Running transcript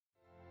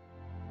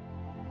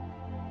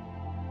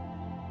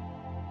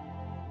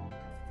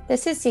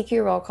This is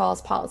CQ Roll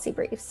Call's Policy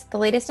Briefs, the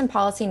latest in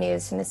policy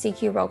news from the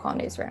CQ Roll Call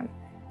newsroom.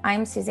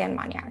 I'm Suzanne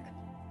Moniak.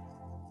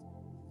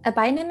 A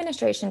Biden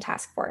administration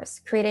task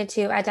force created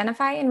to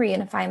identify and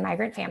reunify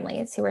migrant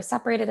families who were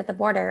separated at the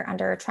border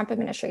under a Trump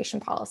administration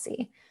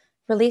policy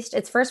released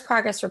its first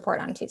progress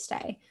report on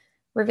Tuesday,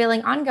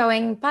 revealing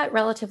ongoing but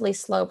relatively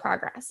slow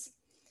progress.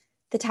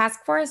 The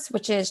task force,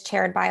 which is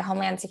chaired by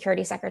Homeland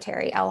Security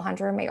Secretary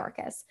Alejandro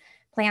Mayorkas,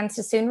 plans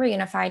to soon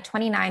reunify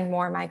 29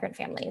 more migrant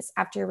families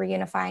after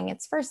reunifying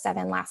its first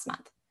 7 last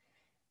month.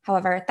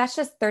 However, that's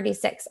just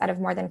 36 out of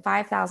more than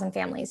 5,000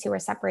 families who were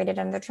separated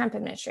under the Trump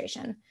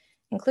administration,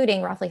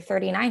 including roughly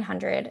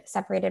 3,900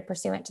 separated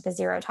pursuant to the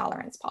zero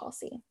tolerance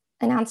policy.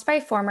 Announced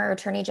by former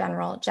Attorney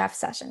General Jeff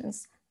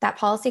Sessions, that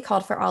policy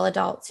called for all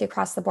adults who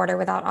cross the border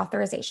without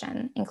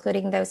authorization,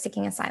 including those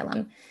seeking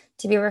asylum,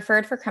 to be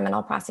referred for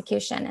criminal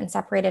prosecution and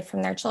separated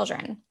from their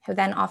children, who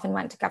then often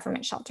went to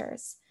government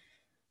shelters.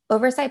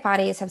 Oversight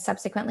bodies have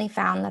subsequently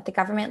found that the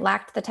government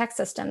lacked the tech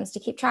systems to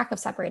keep track of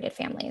separated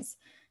families,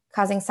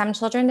 causing some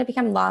children to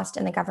become lost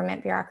in the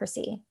government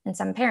bureaucracy and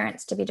some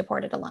parents to be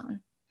deported alone.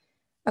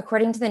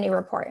 According to the new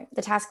report,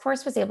 the task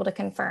force was able to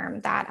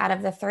confirm that out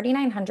of the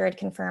 3,900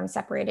 confirmed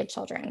separated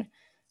children,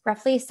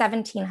 roughly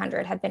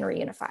 1,700 had been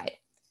reunified,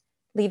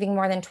 leaving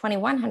more than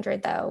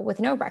 2,100, though, with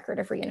no record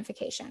of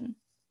reunification.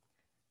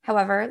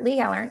 However, Lee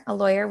Gellert, a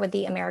lawyer with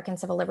the American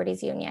Civil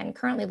Liberties Union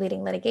currently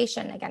leading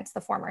litigation against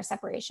the former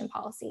separation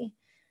policy,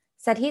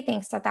 said he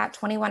thinks that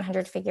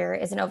 2,100 figure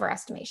is an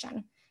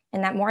overestimation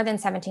and that more than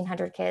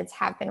 1,700 kids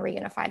have been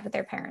reunified with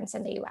their parents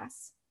in the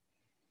US.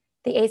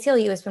 The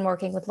ACLU has been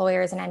working with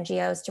lawyers and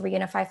NGOs to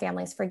reunify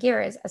families for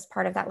years as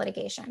part of that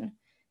litigation.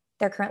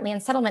 They're currently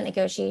in settlement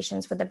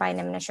negotiations with the Biden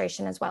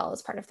administration as well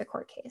as part of the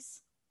court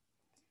case.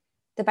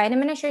 The Biden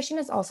administration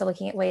is also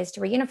looking at ways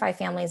to reunify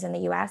families in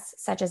the US,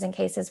 such as in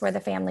cases where the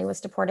family was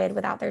deported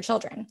without their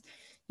children,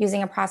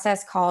 using a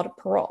process called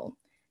parole.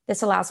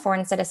 This allows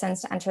foreign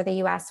citizens to enter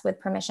the US with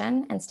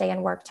permission and stay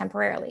and work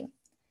temporarily.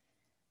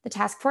 The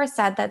task force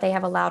said that they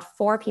have allowed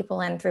 4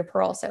 people in through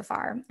parole so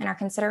far and are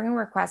considering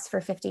requests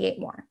for 58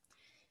 more.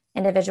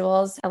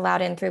 Individuals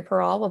allowed in through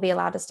parole will be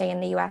allowed to stay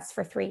in the US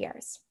for 3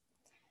 years.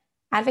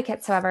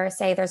 Advocates, however,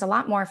 say there's a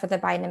lot more for the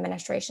Biden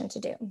administration to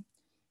do.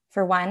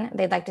 For one,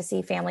 they'd like to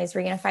see families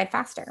reunified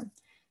faster.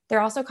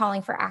 They're also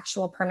calling for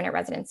actual permanent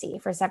residency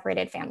for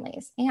separated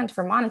families and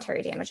for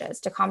monetary damages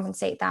to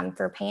compensate them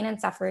for pain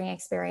and suffering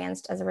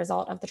experienced as a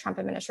result of the Trump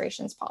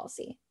administration's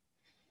policy.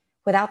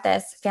 Without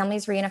this,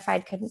 families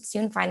reunified could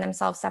soon find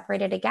themselves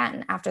separated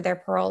again after their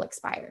parole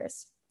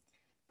expires.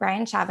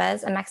 Brian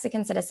Chavez, a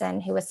Mexican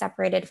citizen who was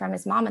separated from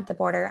his mom at the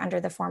border under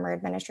the former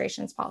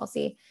administration's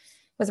policy,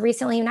 was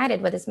recently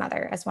united with his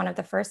mother as one of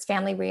the first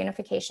family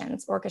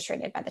reunifications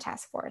orchestrated by the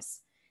task force.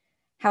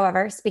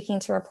 However, speaking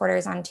to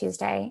reporters on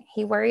Tuesday,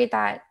 he worried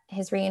that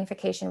his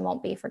reunification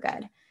won't be for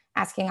good,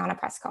 asking on a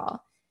press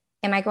call,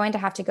 "Am I going to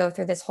have to go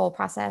through this whole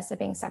process of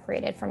being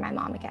separated from my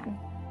mom again?"